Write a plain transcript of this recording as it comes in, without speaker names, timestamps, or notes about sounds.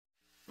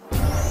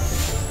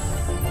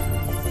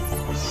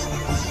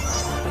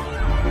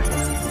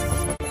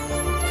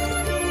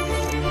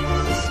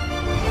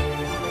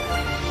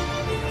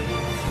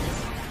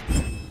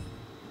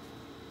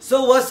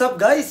So what's up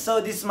guys?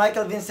 So this is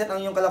Michael Vincent, ang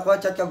inyong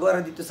kalakwat at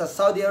kagwara dito sa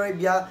Saudi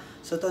Arabia.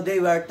 So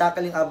today we are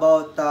tackling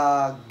about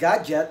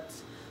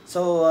gadgets.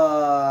 So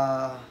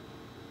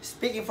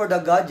speaking for the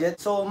gadget,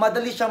 so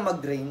madali siyang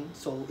mag-drain.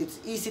 So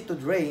it's easy to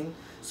drain.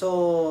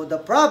 So the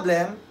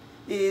problem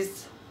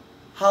is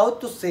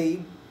how to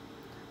save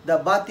the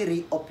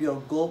battery of your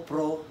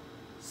GoPro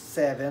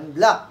 7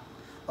 Black.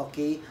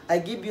 Okay,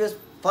 I give you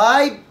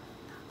 5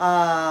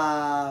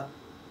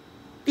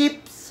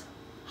 tips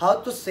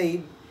how to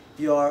save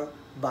your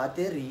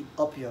battery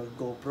of your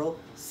GoPro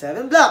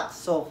 7 Black.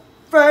 So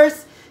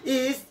first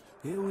is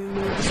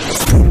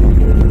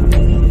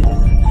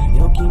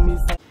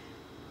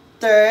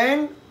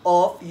turn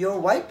off your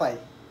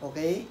Wi-Fi.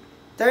 Okay,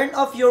 turn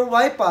off your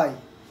Wi-Fi.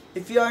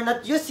 If you are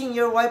not using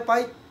your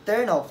Wi-Fi,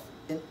 turn off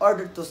in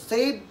order to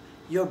save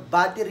your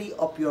battery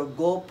of your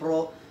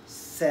GoPro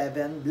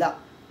 7 Black.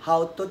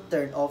 How to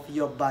turn off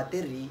your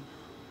battery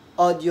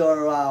on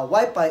your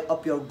Wi-Fi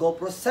of your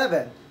GoPro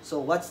 7. So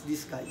what's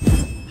this, guys?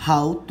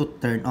 How to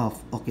turn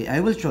off. Okay, I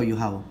will show you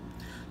how.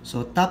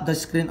 So tap the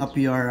screen of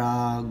your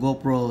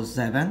GoPro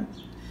 7,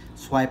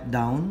 swipe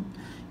down,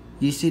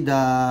 you see the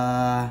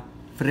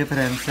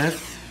preferences,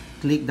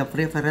 click the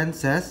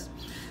preferences.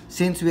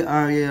 Since we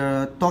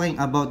are talking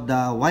about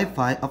the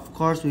Wi-Fi, of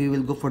course we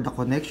will go for the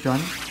connection.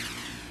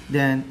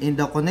 Then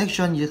in the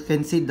connection, you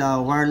can see the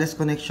wireless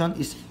connection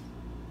is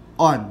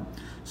on.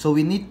 So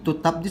we need to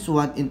tap this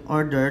one in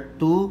order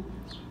to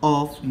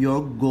off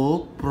your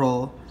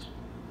GoPro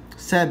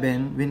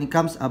 7 when it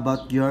comes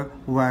about your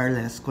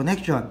wireless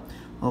connection.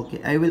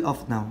 Okay, I will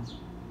off now.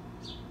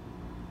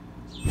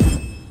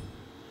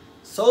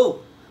 So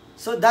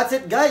that's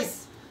it,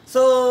 guys.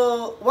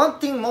 So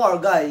one thing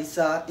more, guys,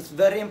 it's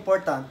very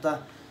important.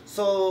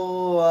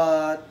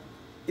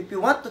 If you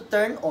want to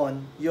turn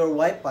on your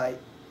Wi-Fi,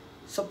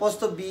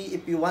 supposed to be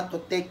if you want to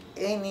take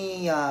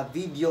any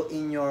video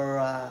in your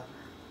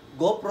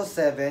GoPro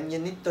 7, you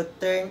need to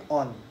turn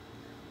on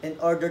in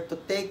order to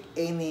take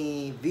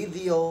any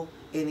video,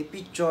 any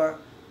picture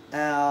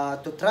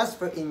to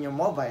transfer in your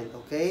mobile.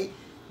 Okay,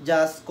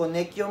 just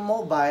connect your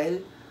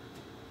mobile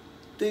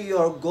to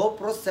your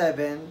GoPro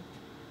 7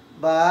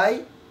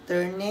 by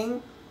turning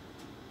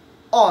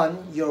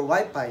on your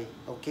Wi-Fi.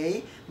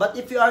 Okay, but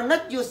if you are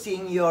not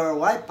using your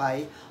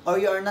Wi-Fi or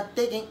you are not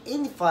taking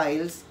any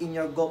files in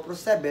your GoPro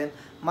 7,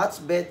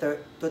 much better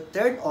to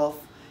turn off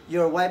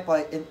your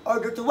Wi-Fi in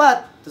order to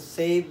what? To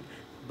save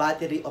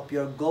battery of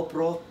your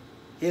GoPro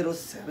Hero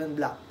 7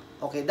 Black.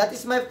 Okay, that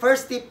is my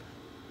first tip.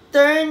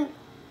 Turn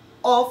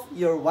off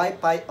your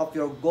Wi-Fi of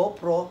your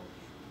GoPro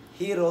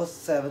Hero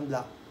 7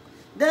 Black.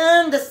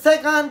 Then the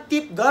second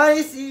tip,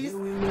 guys, is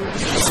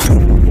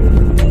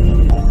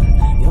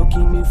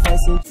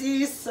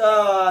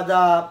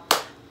the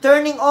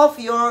turning off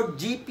your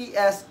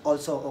GPS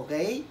also.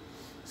 Okay,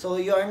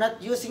 so you are not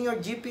using your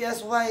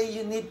GPS, why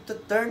you need to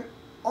turn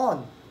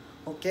on?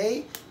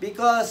 Okay,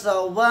 because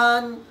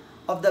one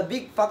of the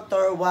big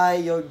factor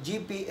why your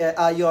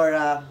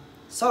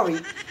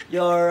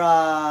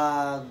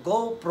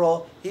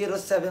GoPro Hero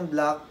 7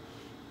 Black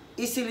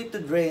easily to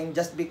drain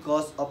just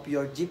because of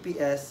your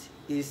GPS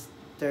is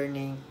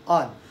turning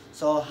on.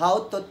 So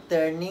how to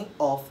turning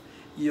off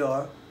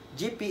your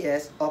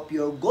GPS of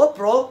your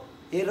GoPro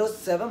Hero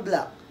 7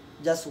 Black?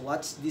 Just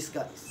watch this,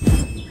 guys.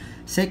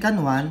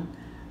 Second one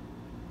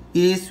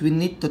is we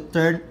need to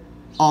turn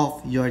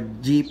off your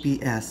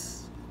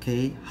GPS.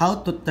 Okay, how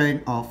to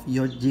turn off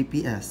your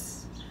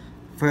GPS?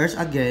 First,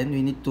 again,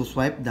 we need to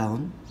swipe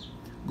down,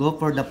 go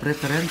for the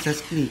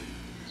preferences, click.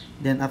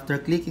 Then after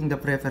clicking the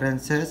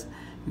preferences,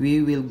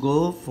 we will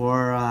go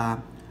for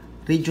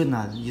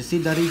regional. You see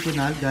the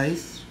regional,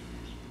 guys?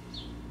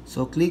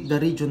 So click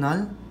the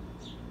regional,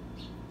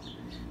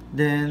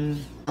 then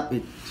tap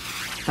it,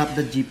 tap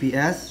the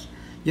GPS.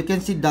 You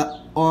can see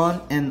the on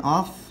and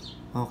off.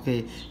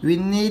 Okay, we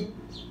need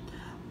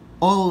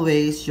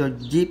always your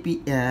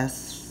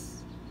GPS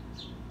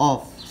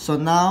off. So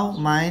now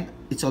mine,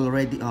 it's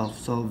already off.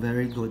 So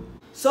very good.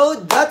 So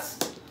that's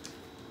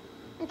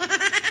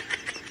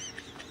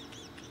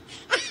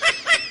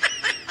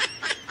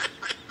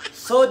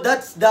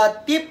the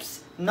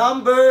tips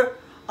number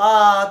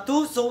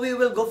 2. So we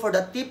will go for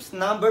the tips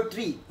number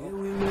 3.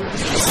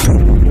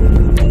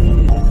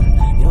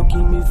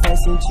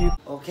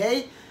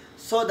 Okay,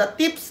 so the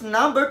tips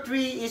number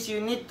 3 is you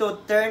need to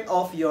turn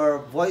off your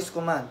voice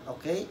command.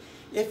 Okay,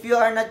 if you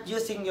are not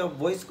using your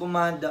voice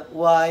command,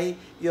 why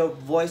your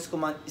voice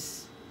command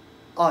is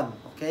on?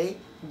 Okay,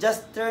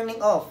 just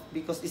turning off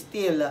because it's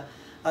still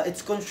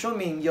it's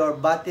consuming your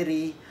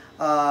battery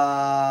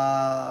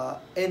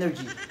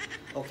energy.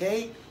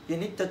 Okay, you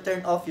need to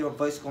turn off your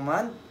voice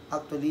command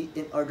actually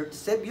in order to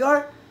save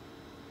your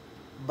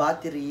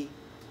battery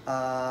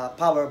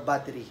power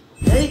battery.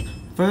 Okay,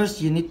 first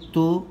you need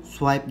to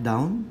swipe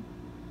down.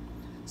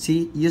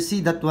 See, you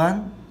see that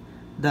one,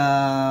 the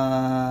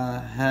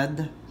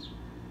head.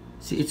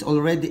 See, it's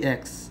already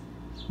X.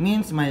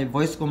 Means my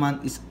voice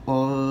command is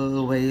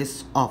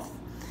always off.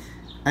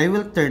 I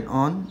will turn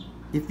on.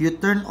 If you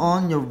turn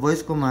on your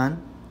voice command,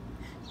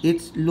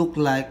 it look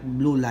like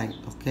blue light.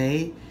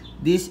 Okay,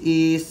 this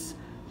is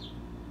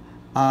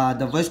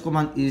the voice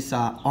command is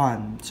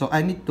on, so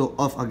I need to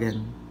off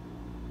again.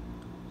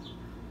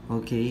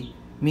 Okay,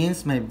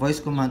 means my voice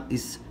command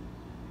is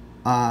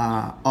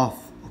off.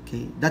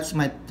 Okay, that's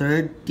my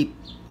third tip.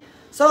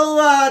 So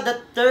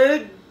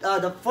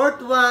the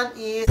fourth one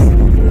is,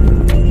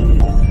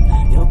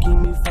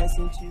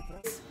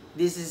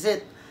 this is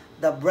it,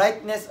 the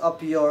brightness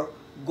of your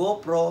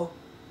GoPro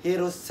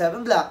Hero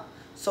 7 Black.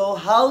 So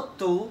how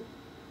to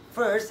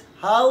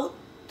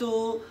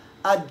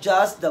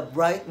adjust the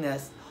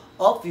brightness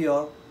of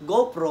your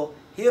GoPro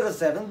Hero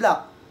 7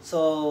 Black.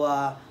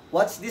 So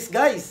watch this,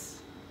 guys.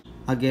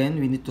 Again,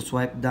 we need to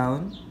swipe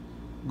down,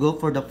 go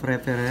for the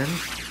preference,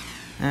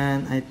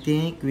 and I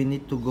think we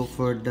need to go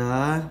for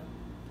the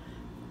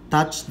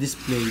touch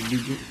display.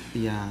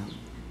 Yeah,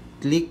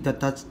 click the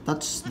touch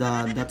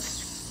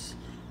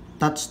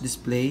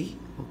display.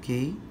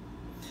 Okay,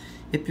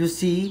 if you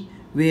see,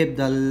 we have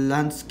the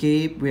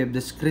landscape, we have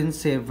the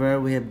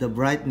screensaver, we have the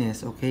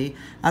brightness. Okay,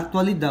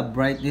 actually the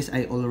brightness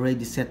I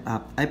already set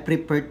up. I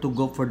prefer to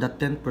go for the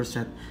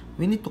 10%.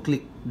 We need to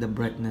click the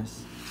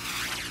brightness.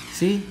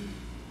 See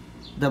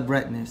the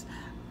brightness.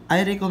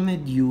 I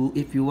recommend you,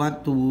 if you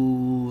want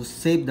to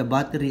save the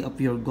battery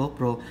of your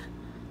GoPro,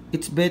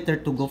 it's better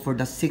to go for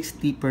the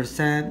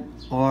 60%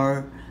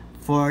 or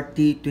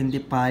 40,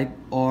 25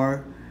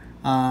 or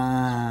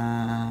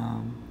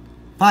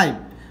 5.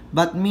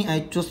 But me,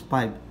 I choose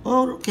 5.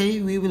 Or okay,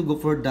 we will go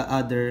for the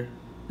other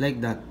like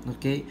that.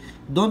 Okay,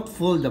 don't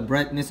fool the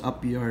brightness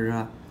of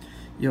your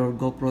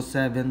GoPro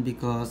 7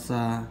 because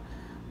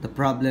the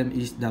problem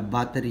is the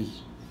battery.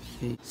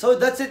 Okay. So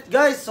that's it,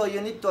 guys. So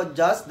you need to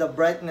adjust the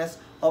brightness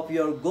of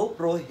your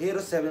GoPro Hero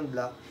 7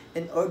 Black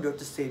in order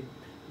to save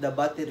the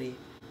battery,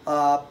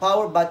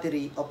 power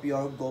battery of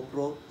your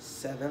GoPro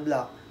 7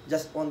 Black.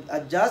 Just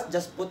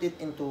just put it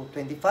into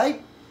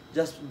 25,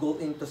 just go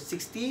into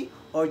 60,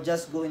 or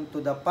just go into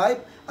the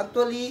 5.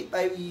 Actually,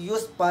 I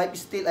use 5,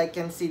 still I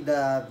can see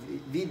the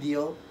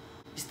video.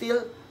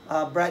 Still,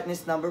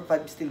 brightness number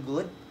 5 is still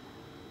good.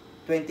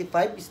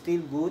 25 is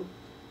still good.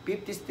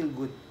 50 is still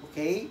good.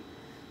 Okay?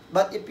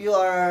 But if you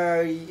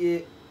are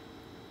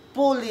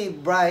fully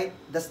bright,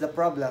 that's the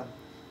problem.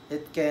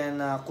 It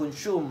can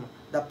consume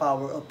the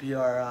power of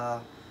your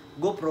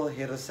GoPro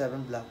Hero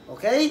 7 Black.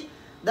 Okay?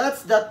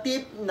 That's the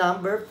tip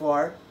number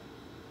 4.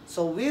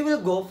 So we will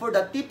go for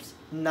the tips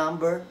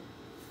number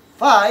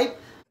 5.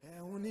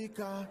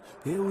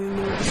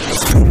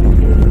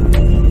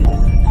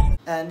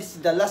 And this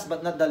is the last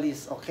but not the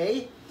least.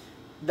 Okay?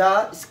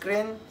 The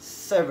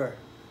screensaver.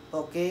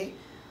 Okay?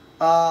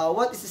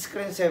 What is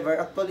screensaver?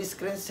 Actually,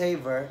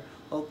 screensaver,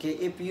 okay,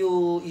 if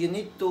you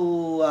need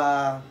to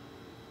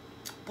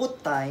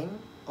put time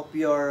of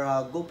your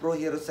GoPro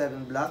Hero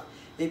 7 Black,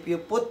 if you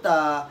put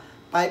 5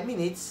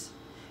 minutes,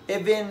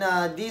 even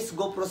this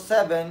GoPro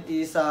 7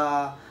 is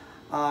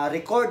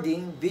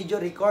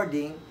video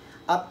recording,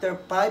 after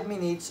 5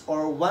 minutes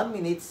or 1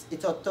 minute,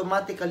 it's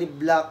automatically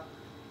black.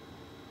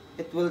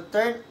 It will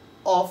turn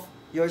off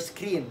your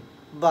screen,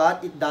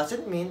 but it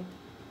doesn't mean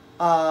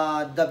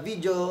the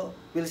video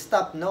will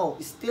stop. No,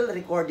 it's still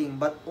recording,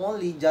 but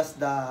only just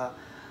the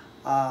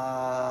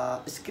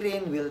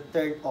screen will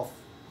turn off.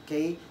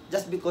 Okay,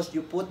 just because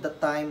you put the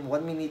time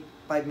 1 minute,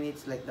 5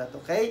 minutes like that.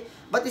 Okay,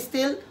 but it's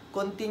still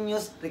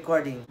continuous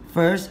recording.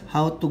 First,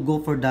 how to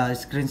go for the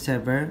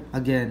screensaver.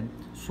 Again,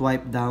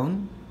 swipe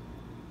down,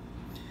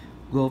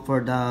 go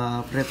for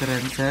the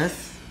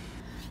preferences,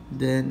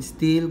 then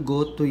still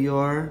go to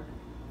your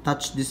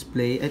touch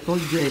display. I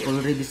told you I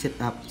already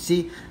set up.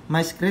 See,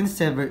 my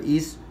screensaver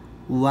is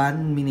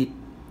 1 minute.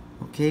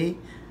 Okay,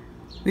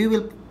 we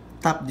will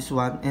tap this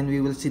one and we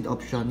will see the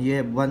option.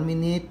 You have 1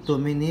 minute, 2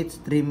 minutes,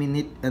 3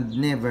 minutes, and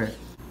never.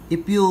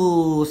 If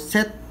you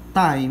set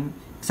time,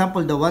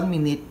 example the 1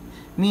 minute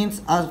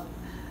means I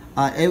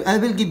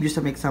will give you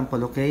some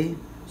example. Okay,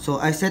 so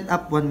I set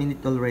up 1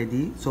 minute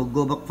already. So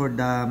go back for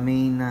the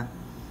main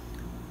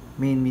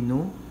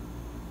menu.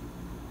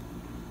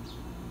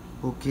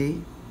 Okay,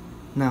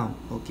 now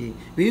okay,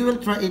 we will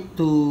try it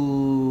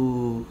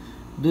to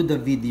do the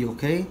video.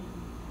 Okay,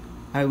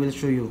 I will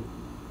show you.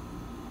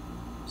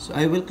 So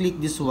I will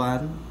click this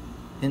one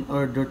in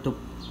order to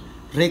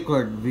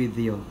record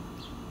video.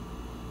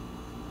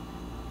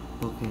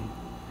 Okay,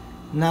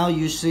 now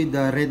you see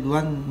the red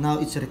one. Now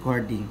it's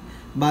recording,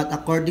 but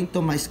according to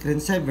my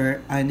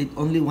screensaver, I need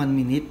only 1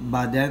 minute,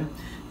 but then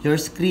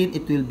your screen,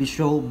 it will be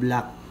show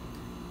black.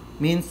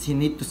 Means you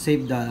need to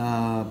save the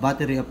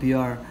battery of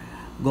your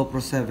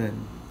GoPro 7.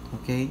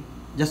 Okay,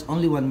 just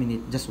only 1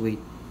 minute, just wait.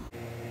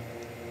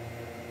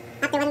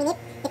 After 1 minute,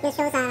 it will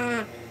show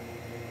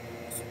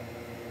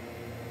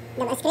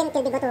the screen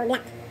will go to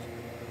black.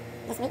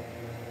 Just wait.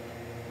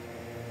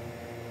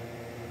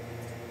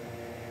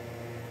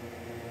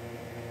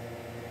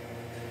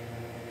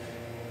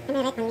 Am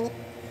I right? 1 minute.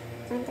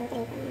 1, 2, 3,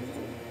 4.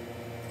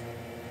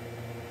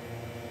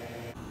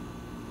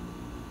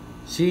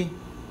 See,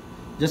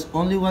 just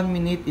only 1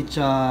 minute. It's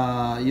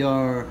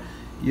your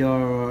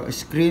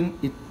screen,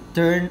 it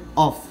turned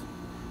off.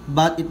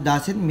 but it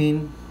doesn't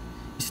mean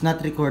it's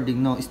not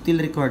recording. No, it's still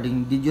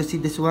recording. Did you see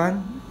this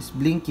one? It's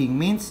blinking,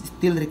 means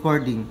still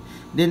recording.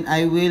 Then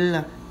I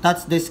will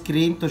touch the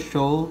screen to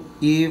show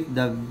if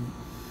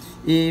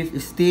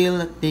it's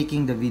still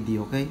taking the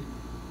video. Okay,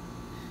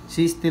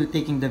 she's still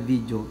taking the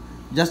video.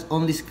 Just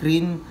only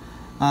screen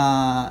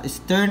is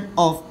turned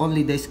off,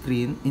 only the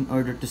screen, in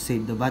order to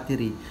save the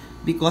battery,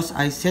 because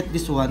I set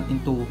this one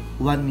into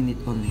 1 minute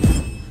only.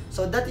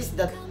 So that is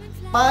the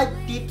 5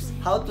 tips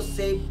how to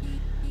save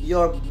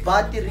your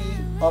battery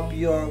of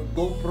your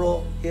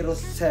GoPro Hero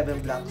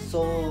 7 Black.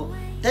 So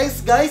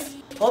thanks guys,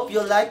 hope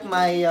you like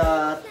my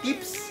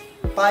tips,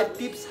 5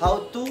 tips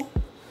how to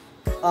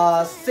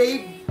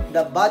save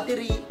the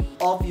battery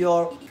of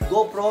your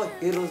GoPro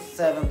Hero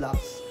 7 Black.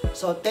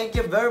 So thank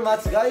you very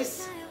much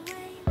guys.